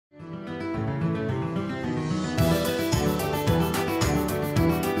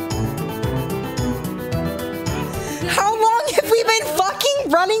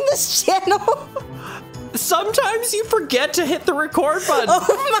running this channel? Sometimes you forget to hit the record button.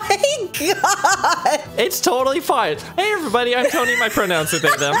 Oh my god. It's totally fine. Hey everybody, I'm Tony. My pronouns are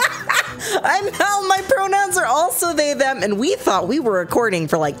they, them. I'm Mel. My pronouns are also they, them. And we thought we were recording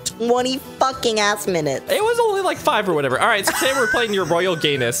for like 20 fucking ass minutes. It was only like 5 or whatever. All right, so today we're playing your Royal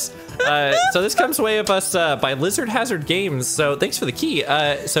Gayness. So this comes way of us by Lizard Hazard Games. So thanks for the key.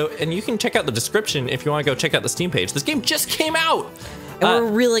 And you can check out the description if you want to go check out the Steam page. This game just came out. And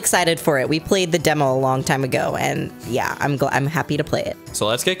we're real excited for it. We played the demo a long time ago, and yeah, I'm happy to play it. So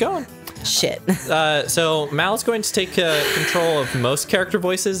let's get going. Shit. So Mal's going to take control of most character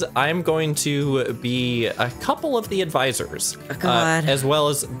voices. I'm going to be a couple of the advisors, Oh, God. as well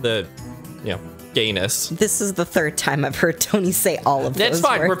as the, gayness. This is the third time I've heard Tony say all of those That's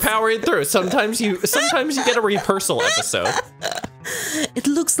fine. words. We're powering through. Sometimes you get a rehearsal episode. It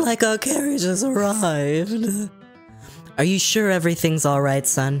looks like our carriage has arrived. Are you sure everything's all right,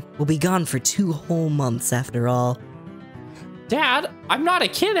 son? We'll be gone for 2 whole months after all. Dad, I'm not a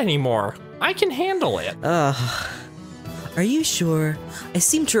kid anymore. I can handle it. Ugh. Are you sure? I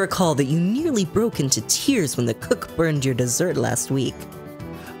seem to recall that you nearly broke into tears when the cook burned your dessert last week.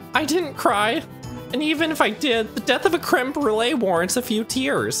 I didn't cry. And even if I did, the death of a creme brulee warrants a few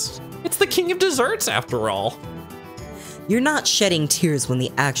tears. It's the king of desserts, after all. You're not shedding tears when the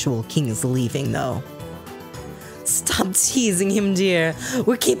actual king is leaving, though. Stop teasing him, dear.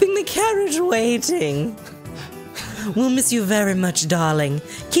 We're keeping the carriage waiting. We'll miss you very much, darling.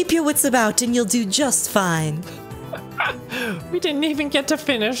 Keep your wits about and you'll do just fine. We didn't even get to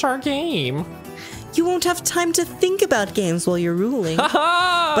finish our game. You won't have time to think about games while you're ruling.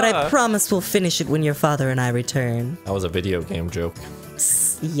 But I promise we'll finish it when your father and I return. That was a video game joke.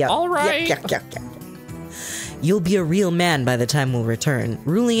 Yep. All right. Yep. You'll be a real man by the time we'll return.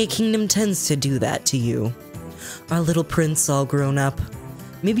 Ruling a kingdom tends to do that to you. Our little prince all grown up.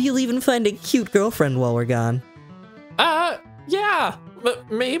 Maybe you'll even find a cute girlfriend while we're gone. Yeah,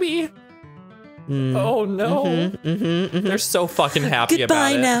 maybe. Oh no. They're so fucking happy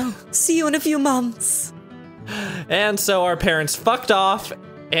about it. Goodbye now. See you in a few months. And so our parents fucked off,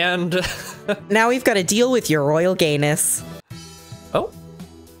 and Now we've got to deal with your royal gayness. Oh,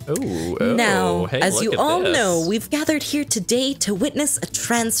 Now, hey, as look you at all this. know, we've gathered here today to witness a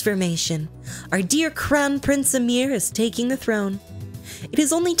transformation. Our dear Crown Prince Amir is taking the throne. It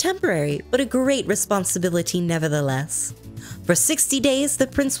is only temporary, but a great responsibility nevertheless. For 60 days, the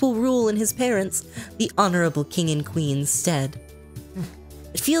prince will rule in his parents, the honorable king and queen's stead.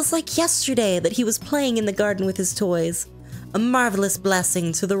 It feels like yesterday that he was playing in the garden with his toys. A marvelous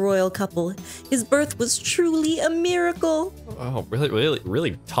blessing to the royal couple. His birth was truly a miracle. Oh,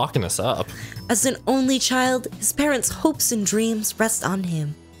 really talking us up. As an only child, his parents' hopes and dreams rest on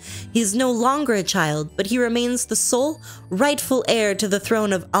him. He is no longer a child, but he remains the sole rightful heir to the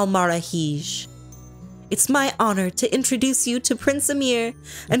throne of Al-Marahij. It's my honor to introduce you to Prince Amir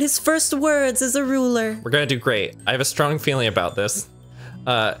and his first words as a ruler. We're gonna do great. I have a strong feeling about this.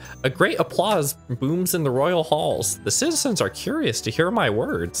 A great applause booms in the royal halls. The citizens are curious to hear my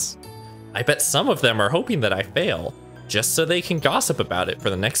words. I bet some of them are hoping that I fail, just so they can gossip about it for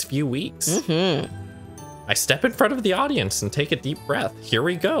the next few weeks. I step in front of the audience and take a deep breath. Here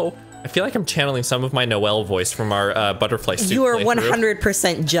we go. I feel like I'm channeling some of my Noelle voice from our Butterfly Suit You are playthrough.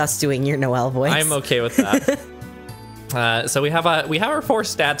 100% just doing your Noelle voice. I'm okay with that. So we have our 4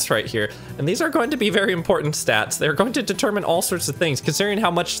 stats right here, and these are going to be very important stats. They're going to determine all sorts of things, considering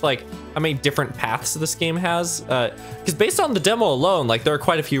how many different paths this game has. Because based on the demo alone, there are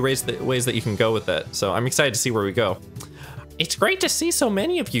quite a few ways that you can go with it. So I'm excited to see where we go. It's great to see so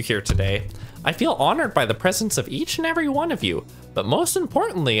many of you here today. I feel honored by the presence of each and every one of you, but most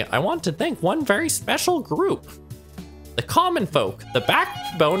importantly, I want to thank one very special group. The common folk, the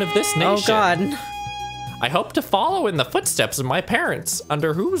backbone of this nation. Oh God. I hope to follow in the footsteps of my parents,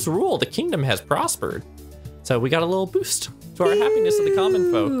 under whose rule the kingdom has prospered. So we got a little boost to our happiness of the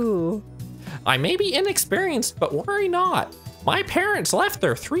common folk. Ooh. I may be inexperienced, but worry not. My parents left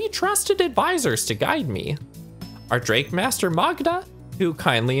their 3 trusted advisors to guide me. Our Drake Master Magda, who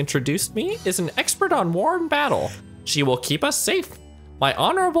kindly introduced me, is an expert on war and battle. She will keep us safe. My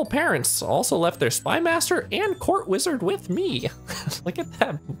honorable parents also left their spy master and court wizard with me. Look at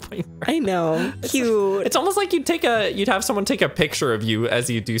that. I know. Cute. It's almost like you'd have someone take a picture of you as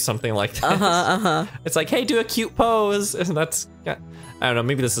you do something like this. It's like, hey, do a cute pose. And that's, I don't know,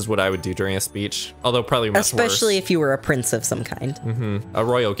 maybe this is what I would do during a speech. Although probably much Especially worse. if you were a prince of some kind. A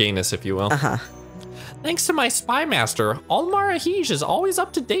Royal Gayness, if you will. Thanks to my spy master, Al-Marahij is always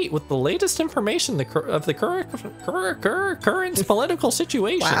up to date with the latest information of the current political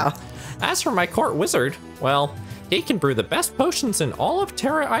situation. Wow. As for my court wizard, well, He can brew the best potions in all of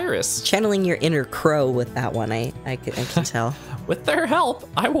Terra Iris. Channeling your inner crow with that one, I can tell. With their help,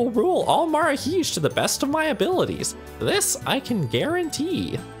 I will rule Al-Marahij to the best of my abilities. This I can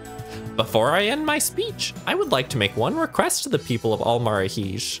guarantee. Before I end my speech, I would like to make one request to the people of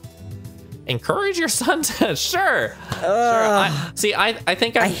Al-Marahij. Encourage your son to... Sure. I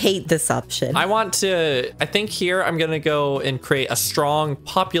think I hate this option. I think here I'm going to go and create a strong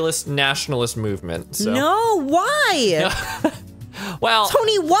populist nationalist movement. So. No, why? Well,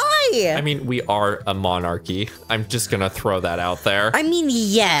 Tony, why? I mean, we are a monarchy. I'm just going to throw that out there. I mean,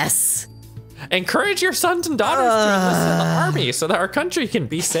 yes. Encourage your sons and daughters to enlist in the army so that our country can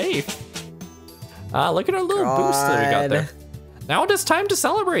be safe. Look at our little boost that we got there. Now it is time to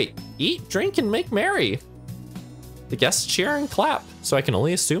celebrate. Eat, drink, and make merry. The guests cheer and clap, so I can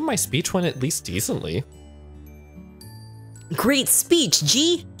only assume my speech went at least decently. Great speech,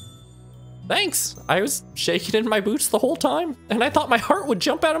 G. Thanks. I was shaking in my boots the whole time, and I thought my heart would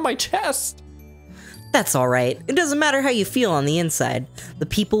jump out of my chest. That's all right. It doesn't matter how you feel on the inside. The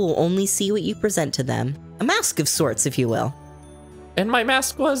people will only see what you present to them. A mask of sorts, if you will. And my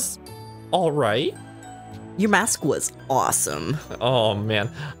mask was all right. Your mask was awesome. Oh man,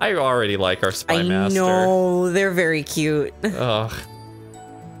 I already like our spy master. I know, they're very cute. Ugh.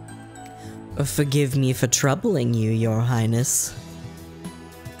 Forgive me for troubling you, Your Highness.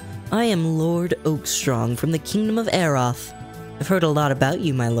 I am Lord Oakstrong from the Kingdom of Aeroth. I've heard a lot about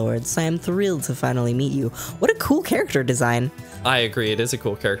you, my lords. I am thrilled to finally meet you. What a cool character design. I agree, it is a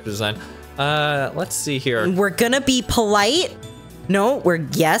cool character design. Let's see here. We're gonna be polite. No,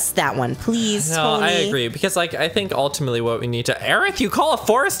 yes, that one, please, no, Tony. I agree, because like I think ultimately what we need to... Aerith, you call a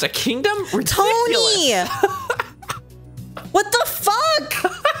forest a kingdom? Ridiculous. Tony! What the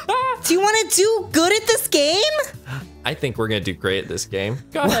fuck? Do you want to do good at this game? I think we're gonna do great at this game.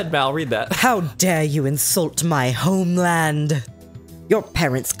 Go ahead, Mal, read that. How dare you insult my homeland? Your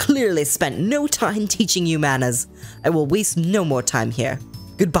parents clearly spent no time teaching you manners. I will waste no more time here.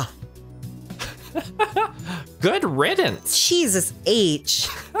 Goodbye. Good riddance. Jesus H.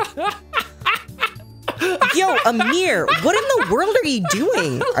 Yo, Amir, what in the world are you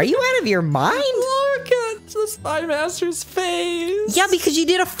doing? Are you out of your mind? Look at the Spy Master's face. Yeah, because you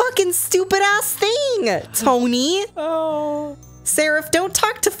did a fucking stupid ass thing, Tony. Oh. Seraph, don't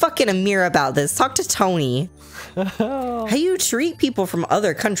talk to fucking Amir about this. Talk to Tony. How you treat people from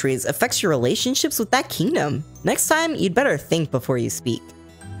other countries affects your relationships with that kingdom. Next time, you'd better think before you speak.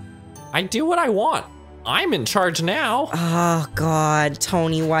 I do what I want. I'm in charge now. Oh, God.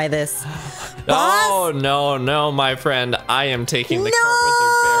 Tony, why this? Oh, no, my friend. I am taking the court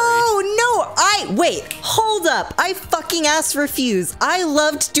wizard Barry. Wait, hold up. I fucking asked refuse. I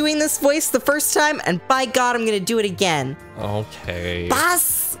loved doing this voice the first time, and by God, I'm gonna do it again. Okay.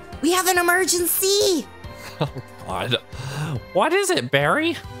 Boss, we have an emergency. Oh, God. What is it,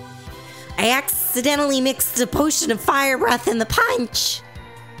 Barry? I accidentally mixed a potion of fire breath in the punch.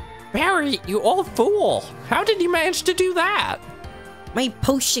 Barry, you old fool. How did you manage to do that? My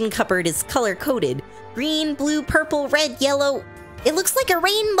potion cupboard is color-coded. Green, blue, purple, red, yellow. It looks like a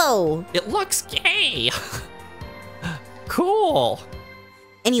rainbow. It looks gay. Cool.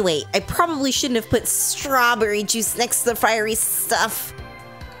 Anyway, I probably shouldn't have put strawberry juice next to the fiery stuff.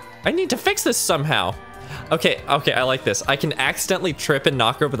 I need to fix this somehow. Okay, I like this. I can accidentally trip and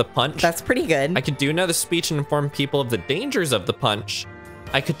knock over the punch. That's pretty good. I could do another speech and inform people of the dangers of the punch.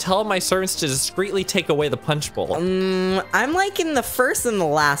 I could tell my servants to discreetly take away the punch bowl. I'm liking the first and the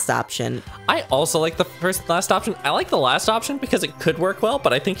last option. I also like the first and last option. I like the last option because it could work well,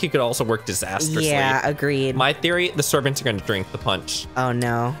 but I think it could also work disastrously. Yeah, agreed. My theory, the servants are going to drink the punch. Oh,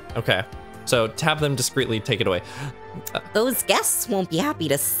 no. Okay, so to have them discreetly take it away. Those guests won't be happy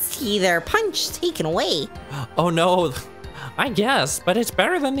to see their punch taken away. Oh, no. I guess, but it's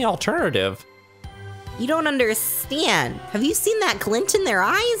better than the alternative. You don't understand. Have you seen that glint in their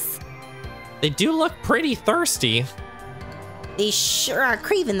eyes? They do look pretty thirsty. They sure are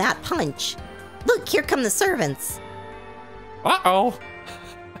craving that punch. Look, here come the servants. Uh-oh.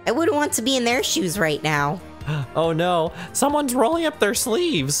 I wouldn't want to be in their shoes right now. Oh no, someone's rolling up their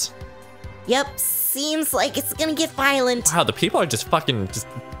sleeves. Yep, seems like it's gonna get violent. Wow, the people are just fucking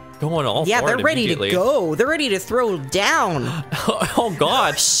going all yeah, for it they're ready to go. They're ready to throw down. Oh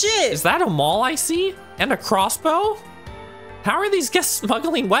god. Shit. Is that a maul I see? And a crossbow? How are these guests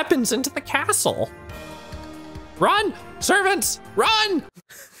smuggling weapons into the castle? Run! Servants, run!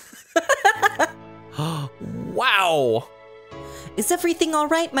 Wow. Is everything all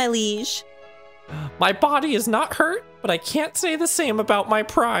right, my liege? My body is not hurt, but I can't say the same about my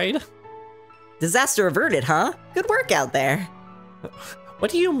pride. Disaster averted, huh? Good work out there. What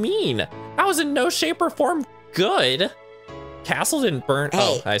do you mean? I was in no shape or form good. Castle didn't burn. Hey.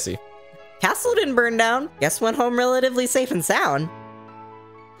 Oh, I see. Castle didn't burn down. Guess went home relatively safe and sound.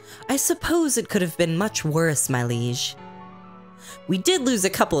 I suppose it could have been much worse, my liege. We did lose a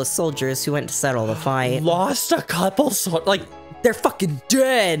couple of soldiers who went to settle the fight. Lost a couple, like, they're fucking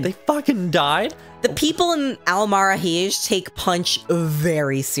dead. they fucking died? The people in Al-Marahij take punch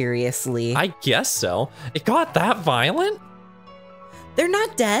very seriously. I guess so. It got that violent? They're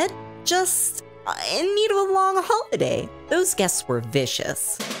not dead, just in need of a long holiday. Those guests were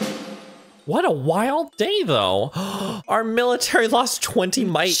vicious. What a wild day, though. Our military lost 20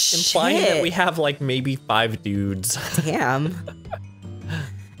 might, implying that we have, like, maybe 5 dudes. Damn.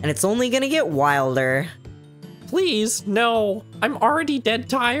 And it's only gonna get wilder. Please, no. I'm already dead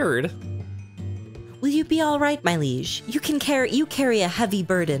tired. Will you be all right, my liege? You carry a heavy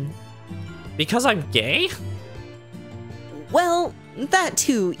burden. Because I'm gay? Well, that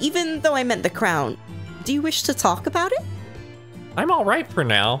too, even though I meant the crown. Do you wish to talk about it? I'm all right for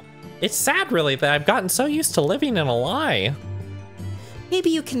now. It's sad, really, that I've gotten so used to living in a lie.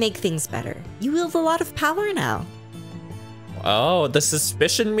 Maybe you can make things better. You wield a lot of power now. Oh, the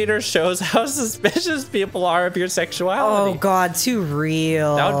suspicion meter shows how suspicious people are of your sexuality. Oh god, too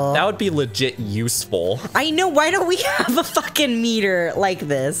real. That would be legit useful. I know, why don't we have a fucking meter like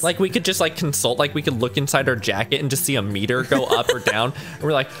this? Like, we could just, like, consult, like, we could look inside our jacket and just see a meter go up or down, and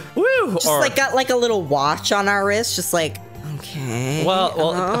we're like, woo! Just, like, got, like, a little watch on our wrist, just like, okay.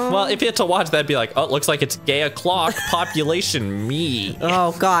 Well, if you had to watch, that'd be like, oh, it looks like it's gay o'clock, population me.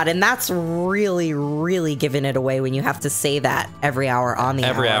 Oh god, and that's really, really giving it away when you have to say that every hour on the hour.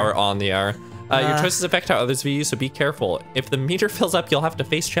 Every hour on the hour. Your choices affect how others view you, so be careful. If the meter fills up, you'll have to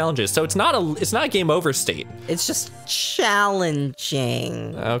face challenges. So it's not a game over state. It's just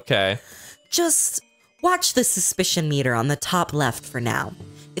challenging. Okay. Just watch the suspicion meter on the top left for now.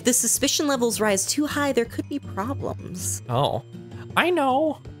 If the suspicion levels rise too high, there could be problems. Oh, I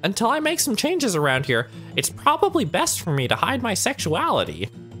know. Until I make some changes around here, it's probably best for me to hide my sexuality.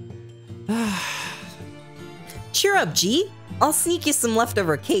 Cheer up, G. I'll sneak you some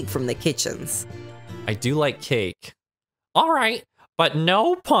leftover cake from the kitchens. I do like cake. All right, but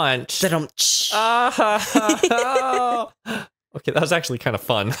no punch. Okay, Okay, that was actually kind of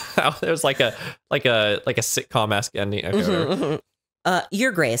fun. It was like a sitcom-esque ending. Okay,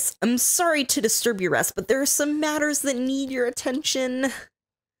 Your Grace, I'm sorry to disturb your rest, but there are some matters that need your attention.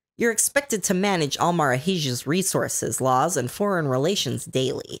 You're expected to manage Al-Marahij's resources, laws, and foreign relations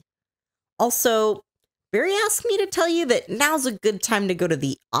daily. Also, Barry asked me to tell you that now's a good time to go to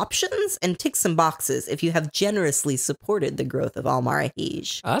the options and tick some boxes if you have generously supported the growth of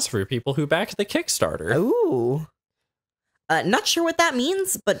Al-Marahij. that's for people who backed the Kickstarter. Ooh. Not sure what that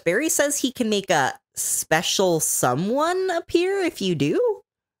means, but Barry says he can make a special someone appear if you do.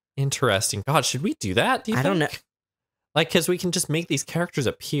 Interesting. God, should we do that? Do you I don't know. Like, because we can just make these characters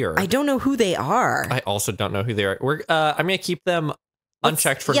appear. I don't know who they are. I also don't know who they are. I'm gonna keep them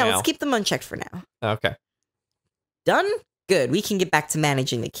unchecked for now. Yeah, let's keep them unchecked for now. Okay. Done? Good. We can get back to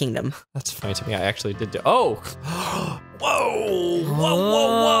managing the kingdom. That's funny to me. I actually did do. Oh! Whoa! Whoa!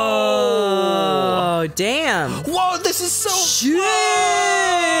 Whoa! Oh, damn. Whoa! This is so Shit!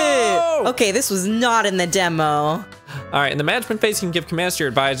 Whoa! Okay, this was not in the demo. All right, in the management phase, you can give commands to your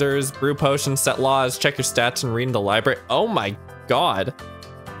advisors, brew potions, set laws, check your stats, and read in the library. Oh my god.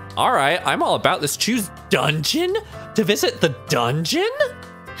 All right, I'm all about this. Choose dungeon to visit the dungeon?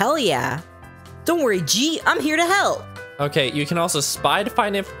 Hell yeah. Don't worry, G. I'm here to help. Okay, you can also spy to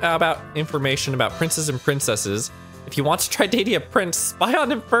find information about princes and princesses. If you want to try dating a prince, spy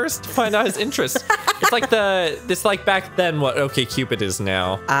on him first to find out his interests. It's like back then what OkCupid is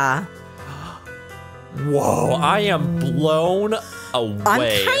now. Whoa, I am blown away.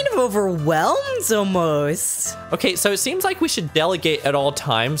 I'm kind of overwhelmed almost. Okay, so it seems like we should delegate at all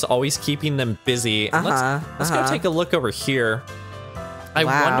times, always keeping them busy. Let's go take a look over here. I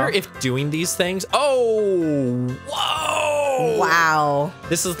wonder if doing these things. Oh, whoa! Wow.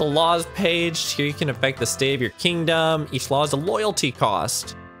 This is the laws page. Here you can affect the state of your kingdom. Each law is a loyalty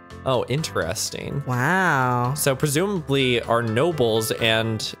cost. Oh, interesting. Wow. So presumably our nobles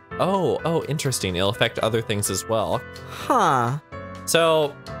and oh, interesting. It'll affect other things as well. Huh.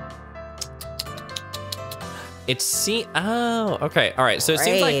 So okay. All right. So it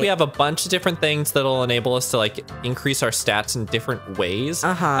seems like we have a bunch of different things that'll enable us to like increase our stats in different ways.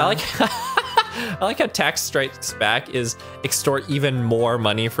 I like how tax strikes back is extort even more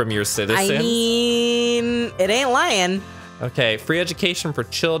money from your citizens. I mean, it ain't lying. Okay, free education for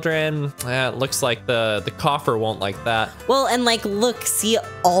children. It looks like the coffer won't like that. Well, and like, look, see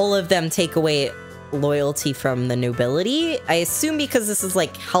all of them take away loyalty from the nobility. I assume because this is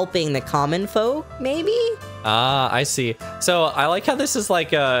like helping the common folk, maybe? Ah, I see. So I like how this is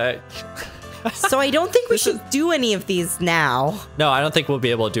like a... So I don't think we should do any of these now. No, I don't think we'll be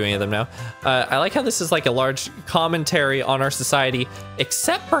able to do any of them now. I like how this is like a large commentary on our society,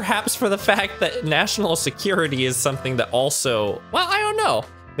 except perhaps for the fact that national security is something that also, well, I don't know.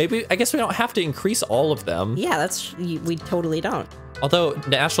 Maybe, I guess we don't have to increase all of them. Yeah, we totally don't. Although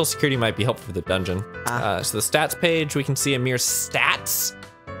national security might be helpful for the dungeon. So the stats page, we can see Amir's stats.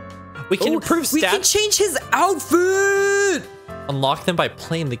 We can improve stats. We can change his outfit. Unlock them by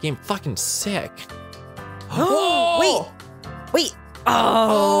playing the game. Fucking sick. Wait.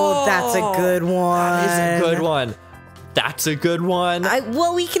 Oh, that's a good one. That is a good one. That's a good one.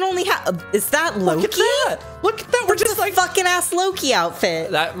 Well, we can only have. Is that Loki? Look at that. We're just like fucking ass Loki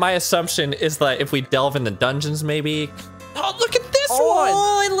outfit. My assumption is that if we delve in the dungeons, maybe. Oh, look at this one.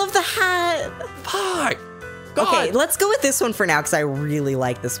 Oh, I love the hat. Fuck. God. Okay, let's go with this one for now because I really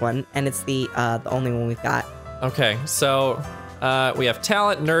like this one, and it's the only one we've got. Okay, so we have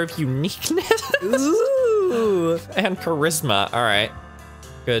talent, nerve, uniqueness, Ooh, and charisma. All right,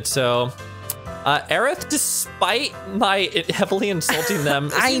 good. So. Aerith, despite my heavily insulting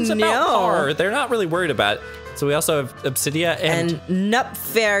them, seems about par. They're not really worried about it. So we also have Obsidia and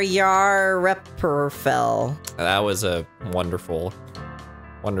Nupferyar Reperfell. That was a wonderfully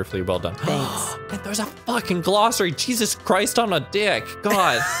well done. Thanks. And there's a fucking glossary. Jesus Christ on a dick.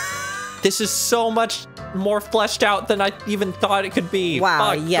 God. This is so much more fleshed out than I even thought it could be.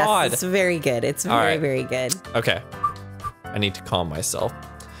 Wow, Fuck, yes, God. it's very good. It's very, very good. Okay. I need to calm myself.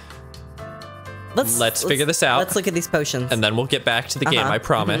 Let's figure this out. Let's look at these potions. And then we'll get back to the game, I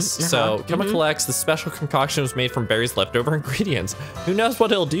promise. So, Chemical X, the special concoction was made from Barry's leftover ingredients. Who knows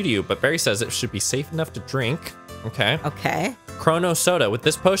what it'll do to you, but Barry says it should be safe enough to drink. Okay. Okay. Chrono Soda. With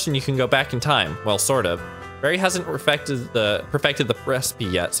this potion, you can go back in time. Well, sort of. Barry hasn't perfected the recipe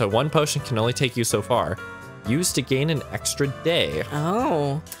yet, so one potion can only take you so far. Used to gain an extra day.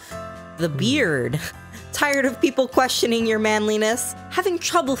 Oh. The beard. Tired of people questioning your manliness? Having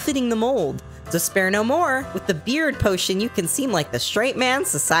trouble fitting the mold? Despair no more. With the beard potion, you can seem like the straight man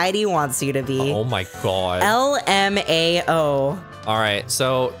society wants you to be. Oh my God. LMAO. All right,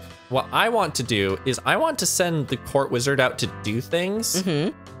 so what I want to do is I want to send the court wizard out to do things.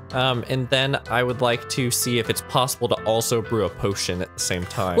 And then I would like to see if it's possible to also brew a potion at the same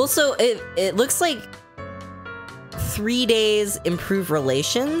time. Well, so it looks like 3 days improve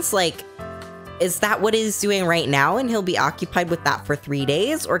relations. Like, is that what he's doing right now and he'll be occupied with that for 3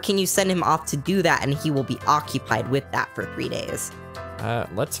 days? Or can you send him off to do that and he will be occupied with that for 3 days?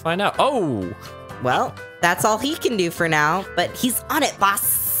 Let's find out. Oh! Well, that's all he can do for now, but he's on it,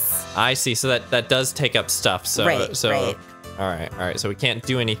 boss. I see. So that does take up stuff. So, right. All right. So we can't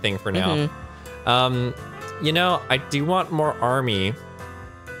do anything for now. You know, I do want more army.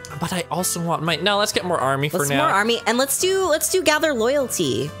 But I also want no, let's get more army for now. More army, and let's do gather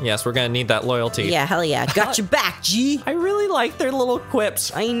loyalty. Yes, we're gonna need that loyalty. Yeah, hell yeah. Got your back, G. I really like their little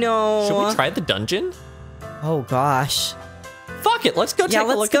quips. I know. Should we try the dungeon? Oh gosh. Fuck it, let's go take a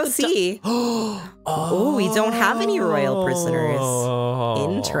look at the see. Oh, we don't have any royal prisoners.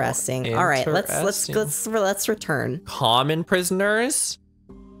 Interesting. All right, let's return. Common prisoners?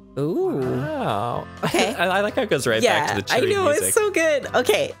 Ooh. Wow. Okay. I like how it goes right back to the chilly I know, music. It's so good.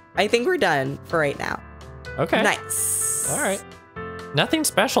 Okay, I think we're done for right now. Okay. Nice. All right. Nothing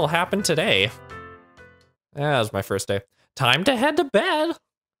special happened today. That was my first day. Time to head to bed.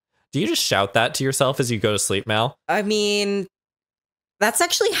 Do you just shout that to yourself as you go to sleep, Mal? I mean, that's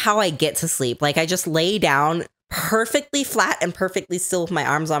actually how I get to sleep. Like, I just lay down perfectly flat and perfectly still with my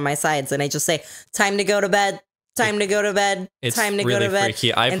arms on my sides, and I just say, time to go to bed. Time to go to bed. It's time to really go to bed.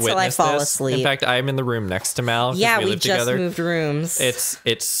 Freaky. I've until I fall this. asleep. In fact, I'm in the room next to Mal. Yeah, we live just together. moved rooms.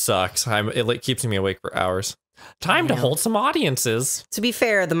 It sucks. It keeps me awake for hours. Time to hold some audiences. To be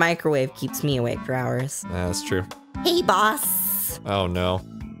fair, the microwave keeps me awake for hours. That's true. Hey, boss. Oh no,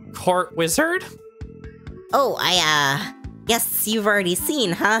 court wizard. Oh, I guess you've already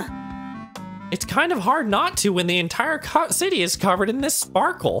seen, huh? It's kind of hard not to when the entire city is covered in this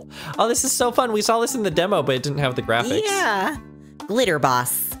sparkle. Oh, this is so fun. We saw this in the demo, but it didn't have the graphics. Yeah. Glitter,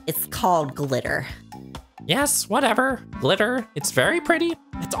 boss. It's called glitter. Yes, whatever. Glitter. It's very pretty.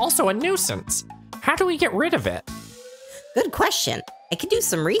 It's also a nuisance. How do we get rid of it? Good question. I could do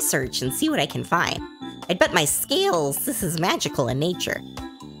some research and see what I can find. I'd bet my scales this is magical in nature.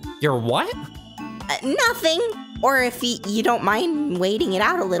 Your what? Nothing. Or if you don't mind waiting it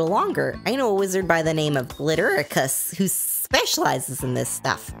out a little longer. I know a wizard by the name of Glittericus who specializes in this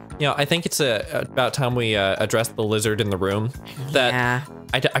stuff. You know, I think it's about time we address the lizard in the room. That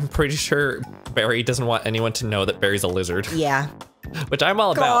yeah. I'm pretty sure Barry doesn't want anyone to know that Barry's a lizard. Yeah. which I'm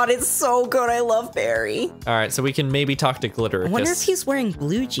all about. God, it's so good. I love Barry. All right, so we can maybe talk to Glittericus. I wonder if he's wearing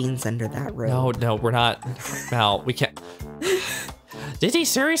blue jeans under that robe. No, we're not. Val, we can't. Did he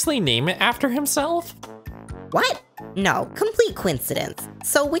seriously name it after himself? What? No, complete coincidence.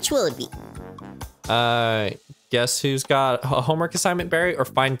 So which will it be? Guess who's got a homework assignment, Barry? Or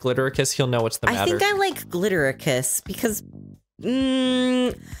find Glittericus, he'll know what's the matter. I think I like Glittericus because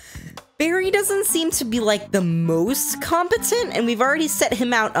Barry doesn't seem to be like the most competent, and we've already set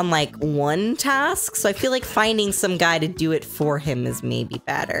him out on like one task, so I feel like finding some guy to do it for him is maybe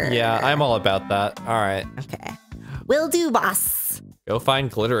better. Yeah, I'm all about that. All right. Okay. Will do, boss. Go find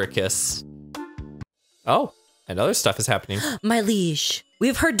Glittericus. Oh, and other stuff is happening. My liege, we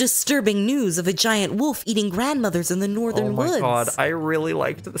have heard disturbing news of a giant wolf eating grandmothers in the northern woods. Oh my god, I really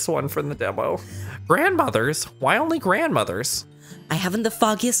liked this one from the demo. Grandmothers? Why only grandmothers? I haven't the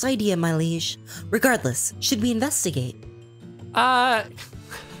foggiest idea, my liege. Regardless, should we investigate?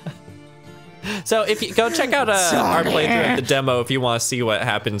 So if you go check out our playthrough of the demo if you want to see what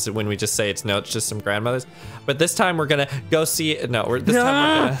happens when we just say it's just some grandmothers. But this time we're gonna go see time we're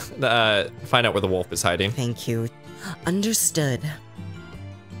gonna find out where the wolf is hiding. Thank you. Understood.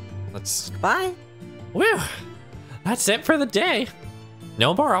 Let's. Bye. Whew. That's it for the day.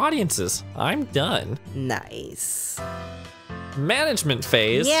 No more audiences. I'm done. Nice. Management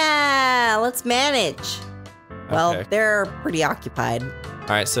phase. Yeah, let's manage. Well, Okay. they're pretty occupied.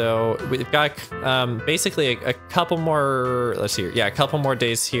 All right, so we've got basically a couple more. Let's see. Yeah, a couple more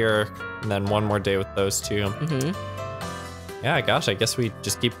days here, and then one more day with those two. Yeah, gosh, I guess we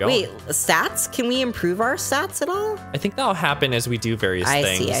just keep going. Wait, stats? Can we improve our stats at all? I think that'll happen as we do various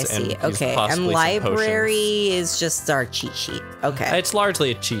things. I see. and use Okay, possibly and some library is just our cheat sheet. Okay. It's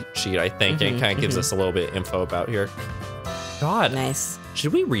largely a cheat sheet, I think. It kind of gives us a little bit of info about here. God, Nice.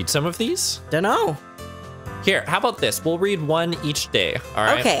 should we read some of these? Dunno. Here, how about this? We'll read one each day. All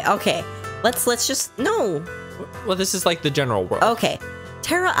right. Okay. Let's just no. Well, this is like the general world. Okay.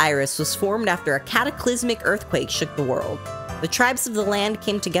 Terra Iris was formed after a cataclysmic earthquake shook the world. The tribes of the land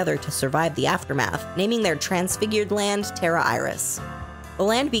came together to survive the aftermath, naming their transfigured land Terra Iris. The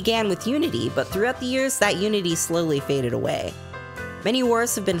land began with unity, but throughout the years, that unity slowly faded away. Many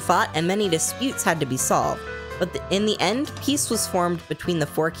wars have been fought and many disputes had to be solved, but in the end, peace was formed between the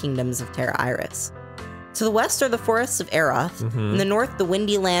four kingdoms of Terra Iris. To the west are the forests of Aeroth, in the north, the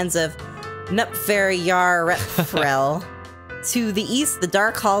windy lands of Nupferyarrethrel. To the east, the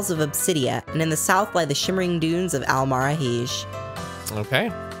dark halls of Obsidia, and in the south lie the shimmering dunes of Al-Marahij. Okay.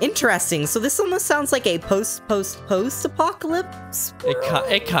 Interesting. So this almost sounds like a post-apocalypse.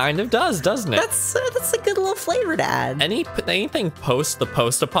 It kind of does, doesn't it? That's a good little flavor to add. Anything post the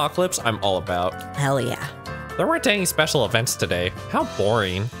post-apocalypse, I'm all about. Hell yeah. There weren't any special events today. How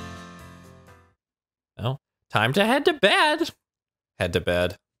boring. Oh, time to head to bed. Head to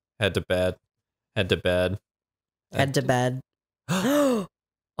bed. Head to bed. Head to bed. Head to bed. A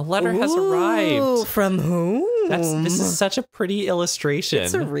letter has arrived. From whom? This is such a pretty illustration.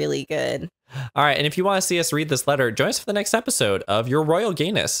 It's really good. All right, and if you want to see us read this letter, join us for the next episode of Your Royal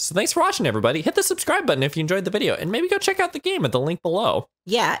Gayness. So thanks for watching, everybody. Hit the subscribe button if you enjoyed the video, and maybe go check out the game at the link below.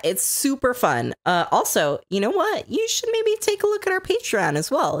 Yeah, it's super fun. Also, you know what? You should maybe take a look at our Patreon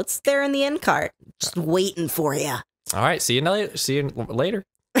as well. It's there in the end card, just waiting for you. All right, see you later. See you later.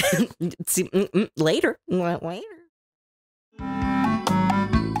 See, later.